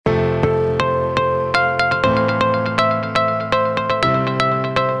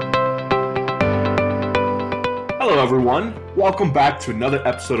Hello, everyone. Welcome back to another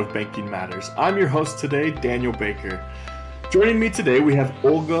episode of Banking Matters. I'm your host today, Daniel Baker. Joining me today, we have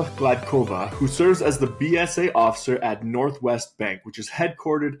Olga Gladkova, who serves as the BSA officer at Northwest Bank, which is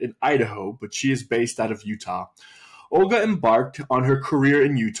headquartered in Idaho, but she is based out of Utah. Olga embarked on her career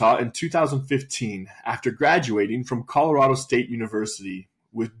in Utah in 2015 after graduating from Colorado State University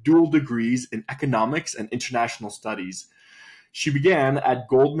with dual degrees in economics and international studies. She began at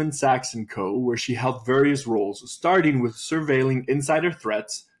Goldman Sachs & Co., where she held various roles, starting with surveilling insider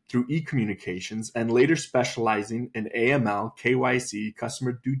threats through e-communications and later specializing in AML, KYC,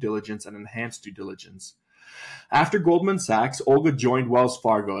 customer due diligence, and enhanced due diligence. After Goldman Sachs, Olga joined Wells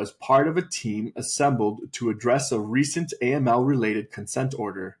Fargo as part of a team assembled to address a recent AML-related consent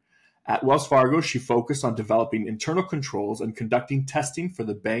order. At Wells Fargo, she focused on developing internal controls and conducting testing for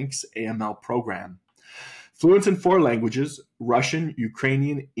the bank's AML program. Fluent in 4 languages, Russian,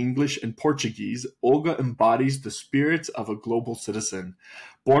 Ukrainian, English, and Portuguese, Olga embodies the spirit of a global citizen.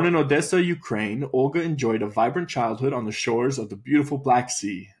 Born in Odessa, Ukraine, Olga enjoyed a vibrant childhood on the shores of the beautiful Black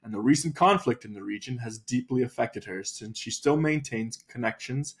Sea, and the recent conflict in the region has deeply affected her since she still maintains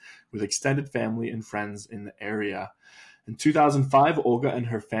connections with extended family and friends in the area. In 2005, Olga and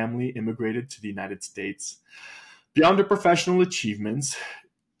her family immigrated to the United States. Beyond her professional achievements,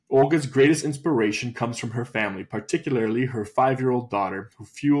 Olga's greatest inspiration comes from her family, particularly her 5-year-old daughter, who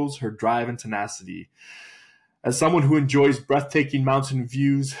fuels her drive and tenacity. As someone who enjoys breathtaking mountain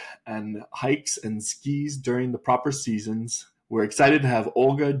views and hikes and skis during the proper seasons, we're excited to have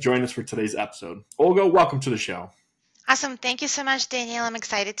Olga join us for today's episode. Olga, welcome to the show. Awesome. Thank you so much, Daniel. I'm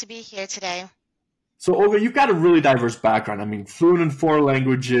excited to be here today. So, Olga, you've got a really diverse background. I mean, fluent in 4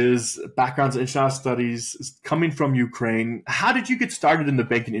 languages, backgrounds in international studies, coming from Ukraine. How did you get started in the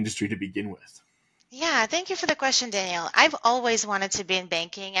banking industry to begin with? Yeah, thank you for the question, Daniel. I've always wanted to be in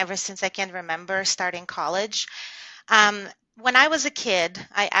banking ever since I can remember starting college. When I was a kid,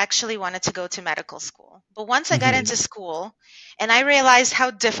 I actually wanted to go to medical school. But once I got into school and I realized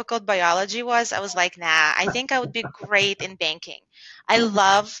how difficult biology was, I was like, nah, I think I would be great in banking. I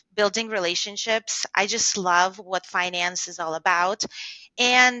love building relationships. I just love what finance is all about.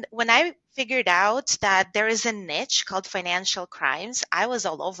 And when I figured out that there is a niche called financial crimes, I was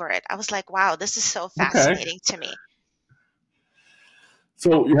all over it. I was like, wow, this is so Okay. fascinating to me.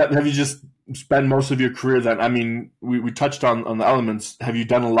 So have you just spent most of your career then? I mean, we touched on the elements. Have you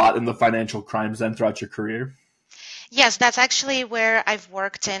done a lot in the financial crimes then throughout your career? Yes, that's actually where I've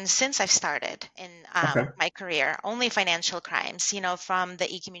worked in since I've started in Okay. my career, only financial crimes, from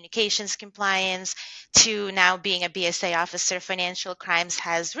the e-communications compliance to now being a BSA officer. Financial crimes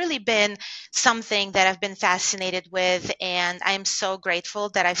has really been something that I've been fascinated with, and I'm so grateful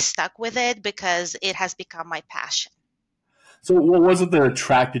that I've stuck with it because it has become my passion. So what was it that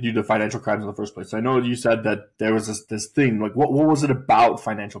attracted you to financial crimes in the first place? I know you said that there was this thing. Like, what was it about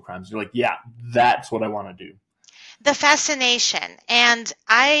financial crimes? You're like, yeah, that's what I want to do. The fascination. And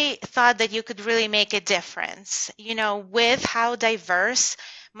I thought that you could really make a difference, with how diverse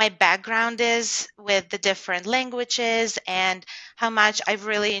my background is with the different languages and how much I've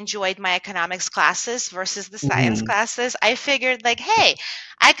really enjoyed my economics classes versus the science classes. I figured like, hey,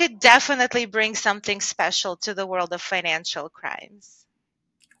 I could definitely bring something special to the world of financial crimes.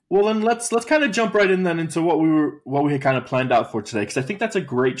 Well, then let's kind of jump right in then into what we had kind of planned out for today, because I think that's a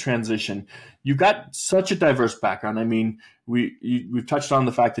great transition. You've got such a diverse background. I mean, we've touched on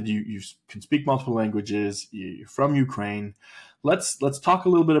the fact that you can speak multiple languages. You're from Ukraine. Let's talk a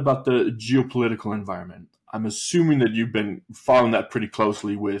little bit about the geopolitical environment. I'm assuming that you've been following that pretty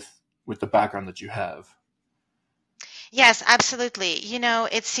closely with the background that you have. Yes, absolutely.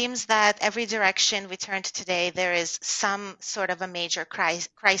 It seems that every direction we turn to today, there is some sort of a major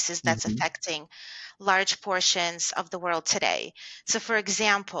crisis that's affecting large portions of the world today. So, for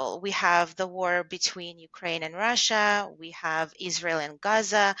example, we have the war between Ukraine and Russia, we have Israel and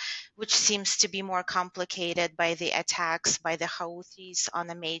Gaza, which seems to be more complicated by the attacks by the Houthis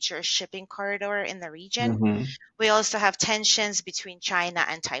on a major shipping corridor in the region. We also have tensions between China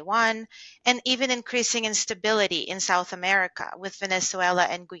and Taiwan, and even increasing instability in South America with Venezuela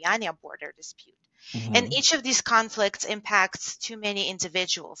and Guyana border dispute. And each of these conflicts impacts too many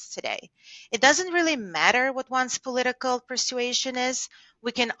individuals today. It doesn't really matter what one's political persuasion is.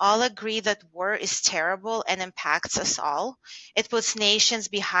 We can all agree that war is terrible and impacts us all. It puts nations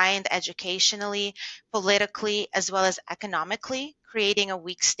behind educationally, politically, as well as economically, creating a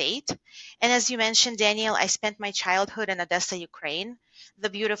weak state. And as you mentioned, Daniel, I spent my childhood in Odessa, Ukraine, the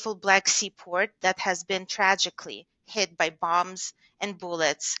beautiful Black Sea port that has been tragically hit by bombs and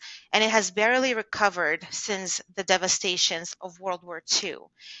bullets, and it has barely recovered since the devastations of World War II.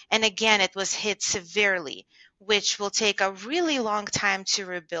 And again, it was hit severely which will take a really long time to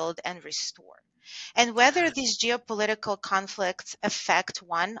rebuild and restore. And whether these geopolitical conflicts affect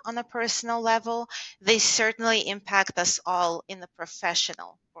one on a personal level, they certainly impact us all in the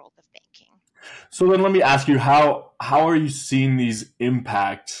professional world of banking. So then let me ask you, how are you seeing these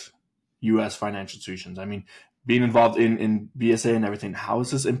impact US financial institutions? I mean, being involved in BSA and everything, how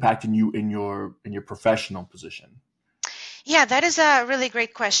is this impacting you in your professional position? Yeah, that is a really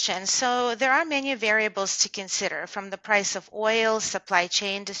great question. So there are many variables to consider, from the price of oil, supply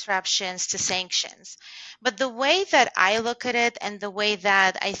chain disruptions to sanctions. But the way that I look at it, and the way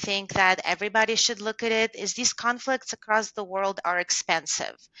that I think that everybody should look at it, is these conflicts across the world are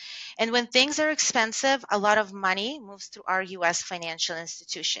expensive. And when things are expensive, a lot of money moves through our US financial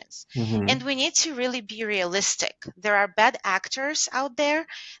institutions. And Mm-hmm. we need to really be realistic. There are bad actors out there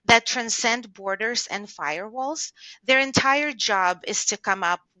that transcend borders and firewalls. Their entire job is to come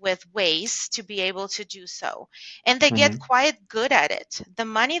up with ways to be able to do so. And they get Mm-hmm. quite good at it. The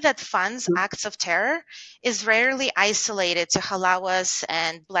money that funds acts of terror is rarely isolated to halawas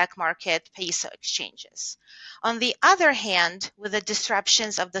and black market peso exchanges. On the other hand, with the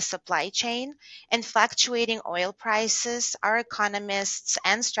disruptions of the supply chain and fluctuating oil prices, our economists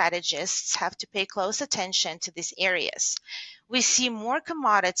and strategists have to pay close attention to these areas. We see more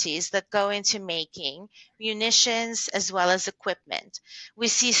commodities that go into making munitions as well as equipment. We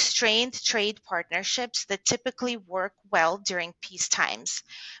see strained trade partnerships that typically work well during peace times.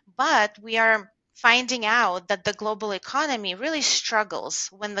 But we are finding out that the global economy really struggles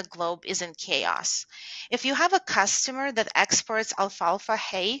when the globe is in chaos. If you have a customer that exports alfalfa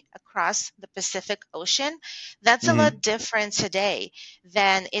hay across the Pacific Ocean, that's a Mm-hmm. lot different today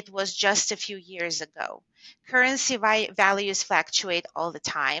than it was just a few years ago. Currency values fluctuate all the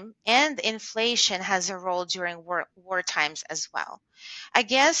time, and inflation has a role during war times as well. I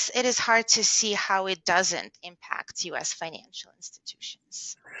guess it is hard to see how it doesn't impact US financial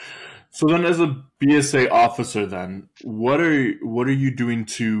institutions. So then, as a BSA officer, then what are you doing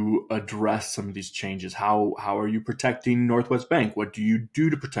to address some of these changes? How are you protecting Northwest Bank? What do you do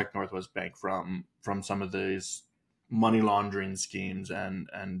to protect Northwest Bank from some of these money laundering schemes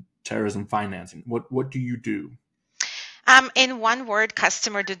and terrorism financing? What do you do? In one word,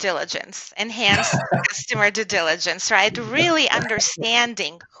 customer due diligence, enhanced customer due diligence, right? Really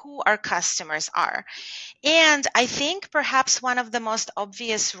understanding who our customers are. And I think perhaps one of the most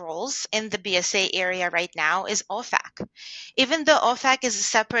obvious roles in the BSA area right now is OFAC. Even though OFAC is a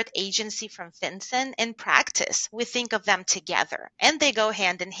separate agency from FinCEN, in practice, we think of them together and they go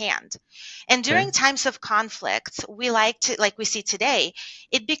hand in hand. And Okay. during times of conflict, like we see today,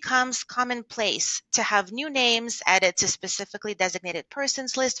 it becomes commonplace to have new names added to specifically designated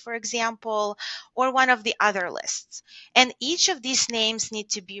persons list, for example, or one of the other lists. And each of these names need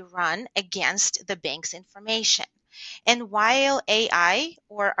to be run against the bank's information. And while AI,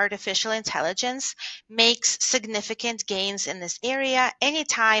 or artificial intelligence, makes significant gains in this area,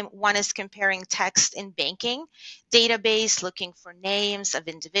 anytime one is comparing text in banking database looking for names of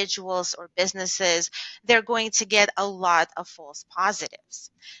individuals or businesses, they're going to get a lot of false positives.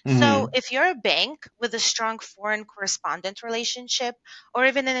 So Mm-hmm. if you're a bank with a strong foreign correspondent relationship or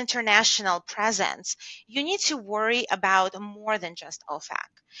even an international presence, you need to worry about more than just OFAC.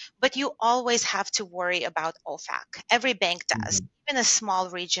 But you always have to worry about OFAC. Every bank does. Mm-hmm. Even a small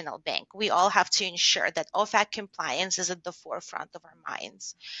regional bank, we all have to ensure that OFAC compliance is at the forefront of our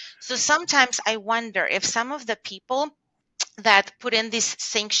minds. So sometimes I wonder if some of the people that put in these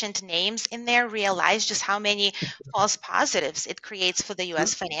sanctioned names in there realize just how many false positives it creates for the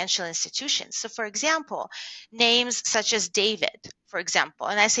US financial institutions. So, for example, names such as David, for example,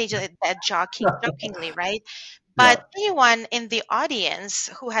 and I say that jokingly, right? Yeah. But anyone in the audience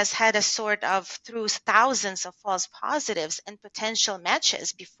who has had a sort of through thousands of false positives and potential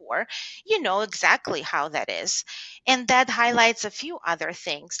matches before, you know exactly how that is. And that highlights a few other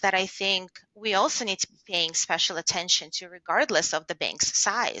things that I think we also need to be paying special attention to, regardless of the bank's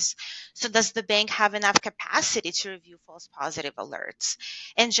size. So, does the bank have enough capacity to review false positive alerts?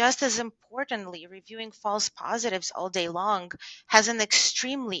 And just as importantly, reviewing false positives all day long has an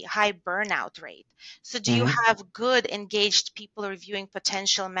extremely high burnout rate. So, do you Mm-hmm. have good, engaged people reviewing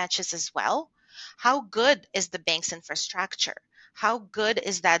potential matches as well? How good is the bank's infrastructure? How good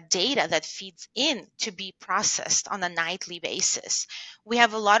is that data that feeds in to be processed on a nightly basis? We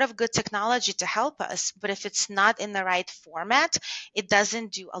have a lot of good technology to help us, but if it's not in the right format, it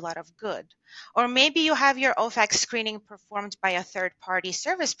doesn't do a lot of good. Or maybe you have your OFAC screening performed by a third party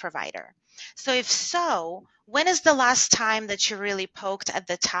service provider. So, if so, When is the last time that you really poked at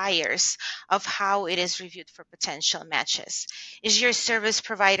the tires of how it is reviewed for potential matches? Is your service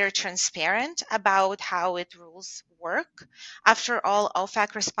provider transparent about how its rules work? After all,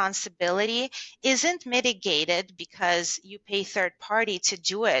 OFAC responsibility isn't mitigated because you pay third party to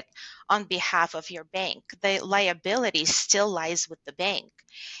do it on behalf of your bank. The liability still lies with the bank.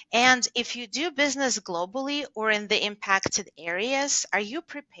 And if you do business globally or in the impacted areas, are you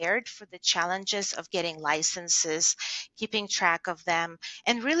prepared for the challenges of getting licenses, keeping track of them,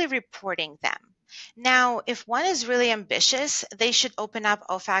 and really reporting them? Now, if one is really ambitious, they should open up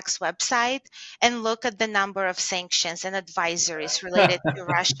OFAC's website and look at the number of sanctions and advisories related to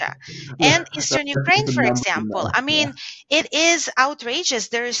Russia and Eastern Ukraine, The for number to example. know. I Yeah. mean, it is outrageous.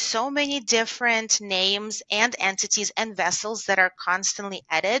 There are so many different names and entities and vessels that are constantly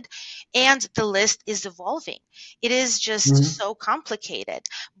added, and the list is evolving. It is just Mhm. so complicated.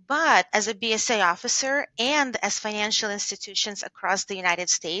 But as a BSA officer and as financial institutions across the United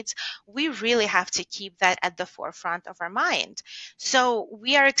States, we really have to keep that at the forefront of our mind. So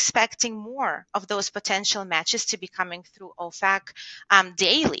we are expecting more of those potential matches to be coming through OFAC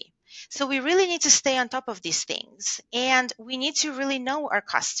daily. So we really need to stay on top of these things, and we need to really know our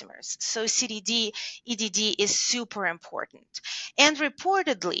customers. So CDD, EDD is super important. And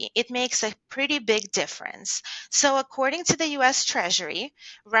reportedly, it makes a pretty big difference. So according to the US Treasury,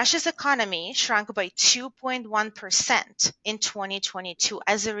 Russia's economy shrunk by 2.1% in 2022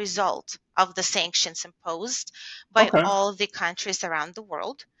 as a result of the sanctions imposed by Okay. all the countries around the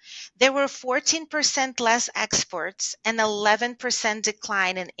world. There were 14% less exports and 11%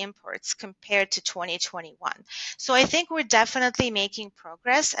 decline in imports compared to 2021. So I think we're definitely making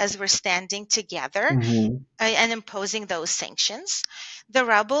progress as we're standing together Mhm. and imposing those sanctions. The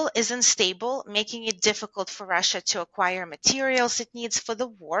ruble is unstable, making it difficult for Russia to acquire materials it needs for the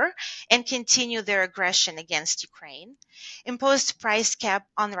war and continue their aggression against Ukraine. Imposed price cap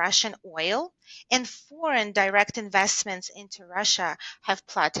on Russian oil and foreign direct investments into Russia have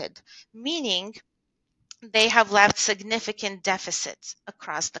plummeted, meaning they have left significant deficits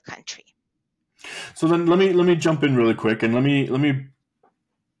across the country. So then let me jump in really quick and let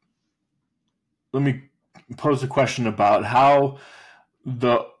me pose a question about how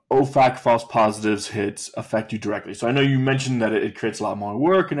the OFAC false positives hits affect you directly. So I know you mentioned that it creates a lot more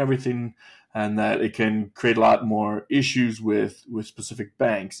work and everything, and that it can create a lot more issues with specific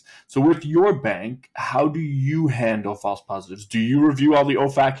banks. So with your bank, how do you handle false positives? Do you review all the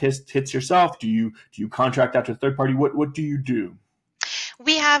OFAC hits yourself? Do you contract out to a third party? What do you do?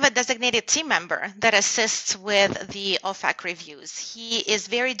 We have a designated team member that assists with the OFAC reviews. He is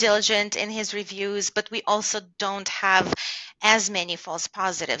very diligent in his reviews, but we also don't have as many false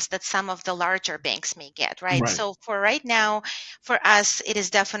positives that some of the larger banks may get, right? Right. So for right now, for us, it is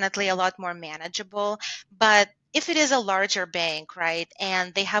definitely a lot more manageable. But if it is a larger bank, right,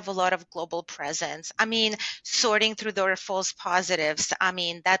 and they have a lot of global presence, I mean, sorting through their false positives, I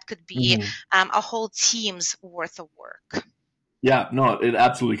mean, that could be Mhm. a whole team's worth of work. Yeah, no, it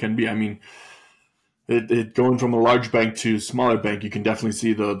absolutely can be. I mean, it going from a large bank to smaller bank, you can definitely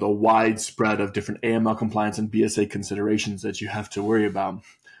see the widespread of different AML compliance and BSA considerations that you have to worry about.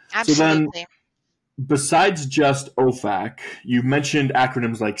 So then, Absolutely. besides just OFAC, you mentioned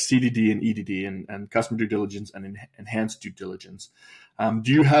acronyms like CDD and EDD and customer due diligence and enhanced due diligence.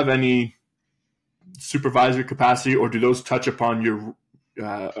 Do you have any supervisory capacity, or do those touch upon your?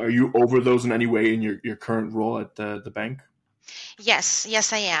 Are you over those in any way in your current role at the bank? Yes,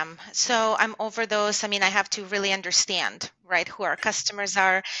 yes, I am. So I'm over those. I mean, I have to really understand, right, who our customers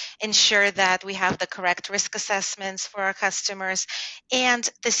are, ensure that we have the correct risk assessments for our customers. And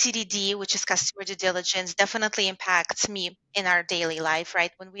the CDD, which is customer due diligence, definitely impacts me in our daily life,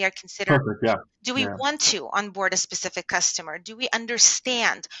 right? When we are considering, Perfect. Yeah. do we Yeah. want to onboard a specific customer? Do we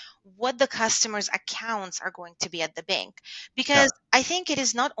understand what the customer's accounts are going to be at the bank? Yeah. Because I think it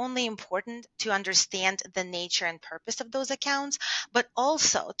is not only important to understand the nature and purpose of those accounts, but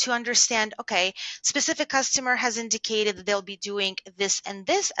also to understand, okay, specific customer has indicated that they'll be doing this and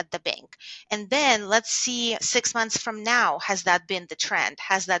this at the bank. And then let's see 6 months from now, has that been the trend?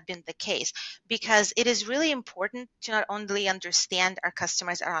 Has that been the case? Because it is really important to not only understand our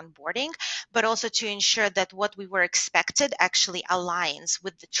customers are onboarding, but also to ensure that what we were expected actually aligns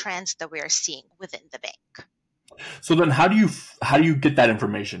with the trends that we are seeing within the bank. So then, how do you get that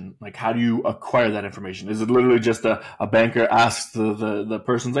information? Like, how do you acquire that information? Is it literally just a banker asks the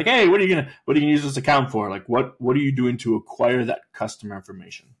person's like, hey, what are you gonna use this account for? Like, what are you doing to acquire that customer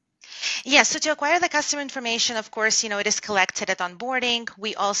information? Yes, so to acquire the customer information, of course, it is collected at onboarding.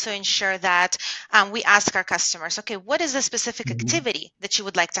 We also ensure that we ask our customers, okay, what is the specific Hmm. activity that you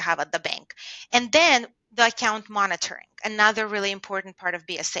would like to have at the bank? And then the account monitoring, another really important part of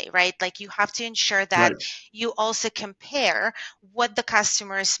BSA, right? Like you have to ensure that Right. you also compare what the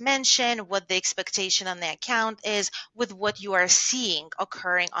customers mention, what the expectation on the account is, with what you are seeing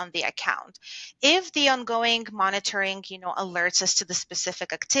occurring on the account. If the ongoing monitoring, alerts us to the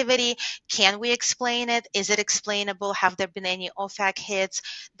specific activity, can we explain it? Is it explainable? Have there been any OFAC hits?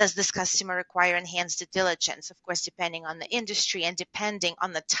 Does this customer require enhanced due diligence? Of course, depending on the industry and depending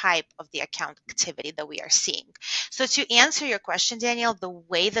on the type of the account activity that we are seeing. So, to answer your question, Daniel, the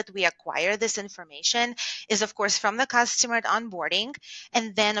way that we acquire this information is, of course, from the customer at onboarding,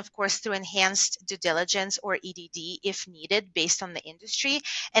 and then, of course, through enhanced due diligence or EDD if needed based on the industry,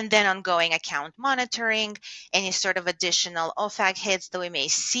 and then ongoing account monitoring, any sort of additional OFAC hits that we may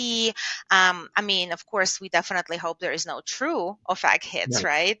see. I mean, of course, we definitely hope there is no true OFAC hits, Right.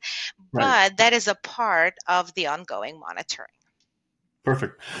 right? Right. But that is a part of the ongoing monitoring.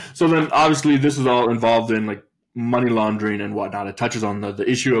 Perfect. So then, obviously, this is all involved in like money laundering and whatnot. It touches on the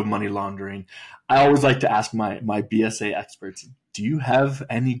issue of money laundering. I always like to ask my BSA experts, do you have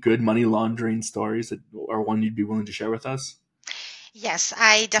any good money laundering stories that, or one you'd be willing to share with us? Yes,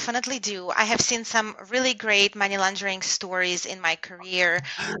 I definitely do. I have seen some really great money laundering stories in my career.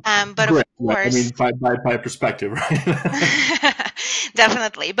 But of Great. Right. I course, mean, by perspective, right?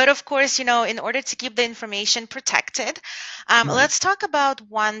 definitely. But of course, in order to keep the information protected, Right. let's talk about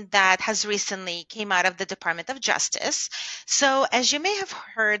one that has recently came out of the Department of Justice. So, as you may have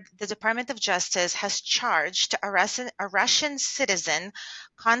heard, the Department of Justice has charged a Russian citizen,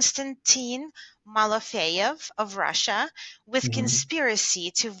 Konstantin Malofeyev of Russia, with Mm-hmm.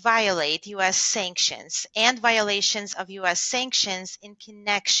 conspiracy to violate U.S. sanctions and violations of U.S. sanctions in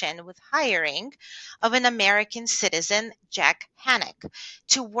connection with hiring of an American citizen, Jack Hannock,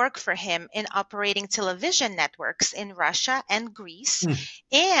 to work for him in operating television networks in Russia and Greece,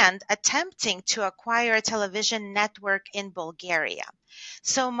 and attempting to acquire a television network in Bulgaria.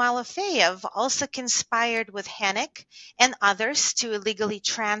 So Malofeyev also conspired with Hannock and others to illegally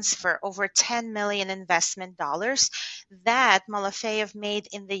transfer over 10 million investment dollars that Malofeyev made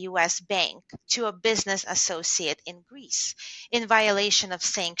in the US bank to a business associate in Greece, in violation of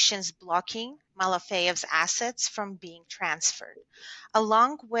sanctions blocking Malofeyev's assets from being transferred.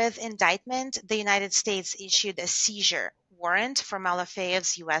 Along with indictment, the United States issued a seizure warrant for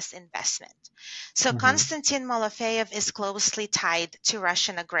Malofeyev's U.S. investment. So Mm-hmm. Konstantin Malofeyev is closely tied to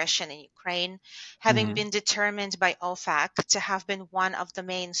Russian aggression in Ukraine, having Mm-hmm. been determined by OFAC to have been one of the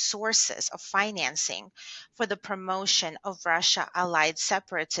main sources of financing for the promotion of Russia-allied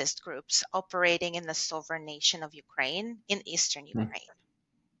separatist groups operating in the sovereign nation of Ukraine in eastern Ukraine.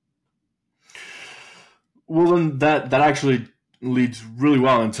 Well, then that actually leads really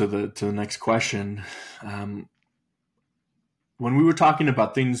well into the next question. Um, when we were talking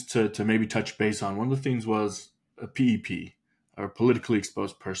about things to maybe touch base on, one of the things was a PEP, or politically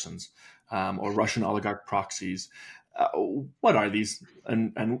exposed persons, or Russian oligarch proxies. Uh, what are these,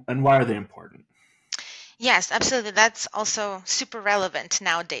 and why are they important? Yes, absolutely. That's also super relevant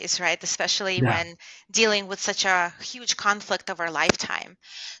nowadays, right? Especially Yeah. when dealing with such a huge conflict of our lifetime.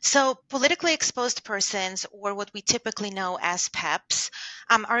 So, politically exposed persons, or what we typically know as PEPs,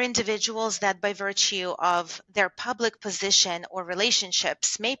 are individuals that, by virtue of their public position or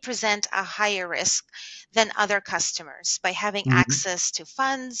relationships, may present a higher risk than other customers by having Mhm. access to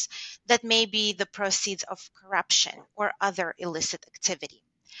funds that may be the proceeds of corruption or other illicit activity.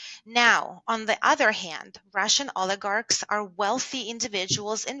 Now, on the other hand, Russian oligarchs are wealthy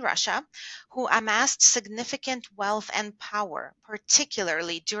individuals in Russia who amassed significant wealth and power,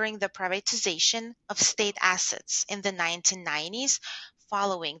 particularly during the privatization of state assets in the 1990s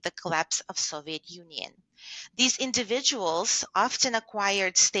following the collapse of Soviet Union. These individuals often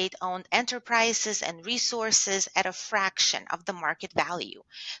acquired state-owned enterprises and resources at a fraction of the market value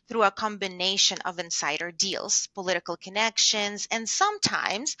through a combination of insider deals, political connections, and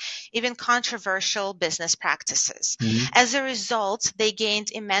sometimes even controversial business practices. Mhm. As a result, they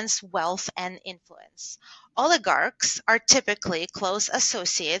gained immense wealth and influence. Oligarchs are typically close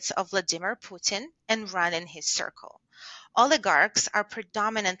associates of Vladimir Putin and run in his circle. Oligarchs are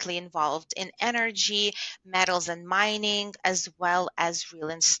predominantly involved in energy, metals and mining, as well as real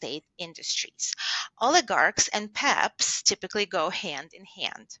estate industries. Oligarchs and PEPs typically go hand in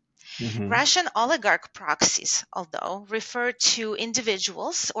hand. Russian oligarch proxies, although, refer to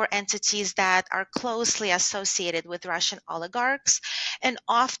individuals or entities that are closely associated with Russian oligarchs and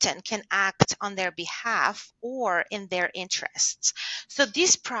often can act on their behalf or in their interests. So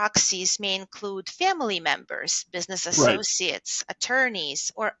these proxies may include family members, business associates,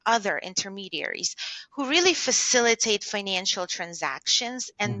 attorneys, or other intermediaries who really facilitate financial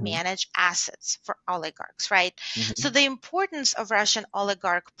transactions and manage assets for oligarchs, right? So the importance of Russian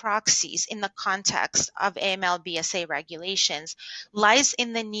oligarch proxies in the context of AML BSA regulations lies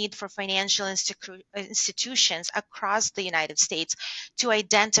in the need for financial institutions across the United States to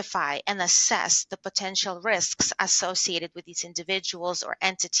identify and assess the potential risks associated with these individuals or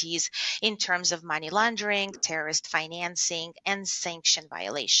entities in terms of money laundering, terrorist financing, and sanction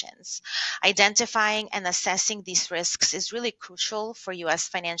violations. Identifying and assessing these risks is really crucial for U.S.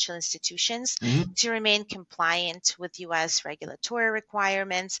 financial institutions to remain compliant with U.S. regulatory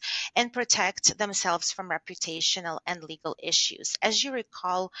requirements and protect themselves from reputational and legal issues. As you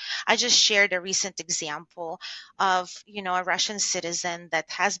recall, I just shared a recent example of, a Russian citizen that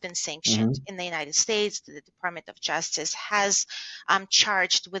has been sanctioned in the United States. The Department of Justice has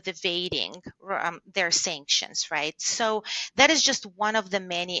charged with evading their sanctions, right? So that is just one of the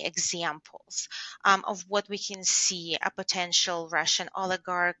many examples of what we can see a potential Russian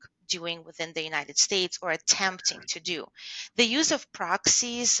oligarch doing within the United States or attempting to do. The use of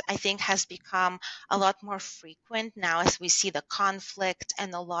proxies, I think, has become a lot more frequent now as we see the conflict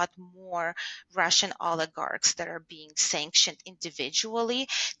and a lot more Russian oligarchs that are being sanctioned individually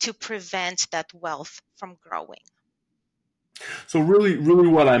to prevent that wealth from growing. So really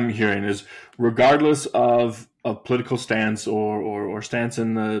what I'm hearing is, regardless of political stance or stance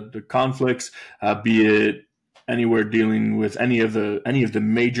in the conflicts, be it anywhere dealing with any of the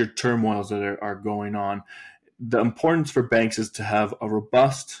major turmoils that are going on, the importance for banks is to have a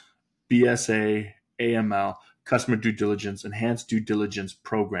robust BSA, AML, customer due diligence, enhanced due diligence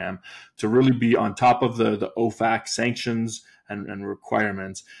program to really be on top of the OFAC sanctions and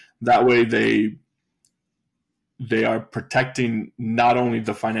requirements. That way they are protecting not only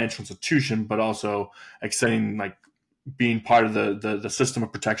the financial institution, but also extending, like, being part of the system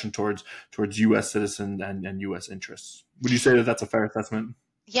of protection towards U.S. citizens and U.S. interests. Would you say that that's a fair assessment?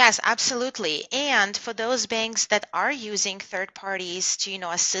 Yes, absolutely. And for those banks that are using third parties to,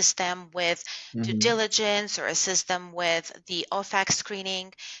 assist them with due diligence or assist them with the OFAC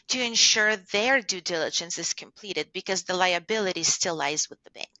screening, to ensure their due diligence is completed, because the liability still lies with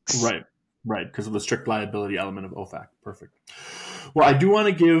the banks. Right, because of the strict liability element of OFAC. Perfect. Well, I do want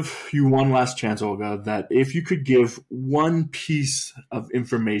to give you one last chance, Olga, that if you could give one piece of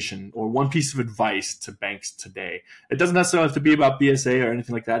information or one piece of advice to banks today. It doesn't necessarily have to be about BSA or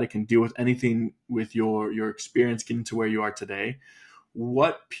anything like that. It can deal with anything with your experience getting to where you are today.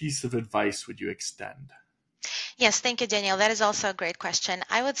 What piece of advice would you extend? Yes, thank you, Daniel. That is also a great question.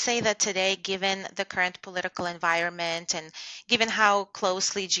 I would say that today, given the current political environment and given how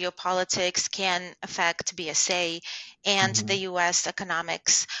closely geopolitics can affect BSA and the U.S.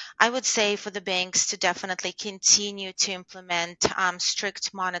 economics, I would say for the banks to definitely continue to implement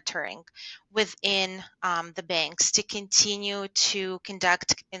strict monitoring within the banks, to continue to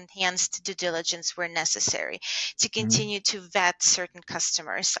conduct enhanced due diligence where necessary, to continue to vet certain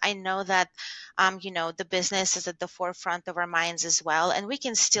customers. I know that the business is at the forefront of our minds as well, and we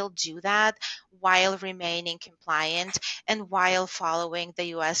can still do that while remaining compliant and while following the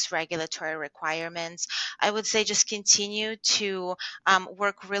U.S. regulatory requirements. I would say just continue to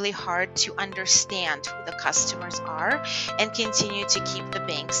work really hard to understand who the customers are and continue to keep the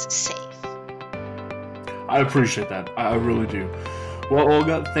banks safe. I appreciate that. I really do. Well,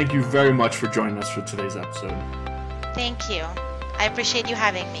 Olga, thank you very much for joining us for today's episode. Thank you. I appreciate you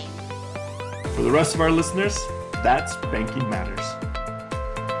having me. For the rest of our listeners, that's Banking Matters.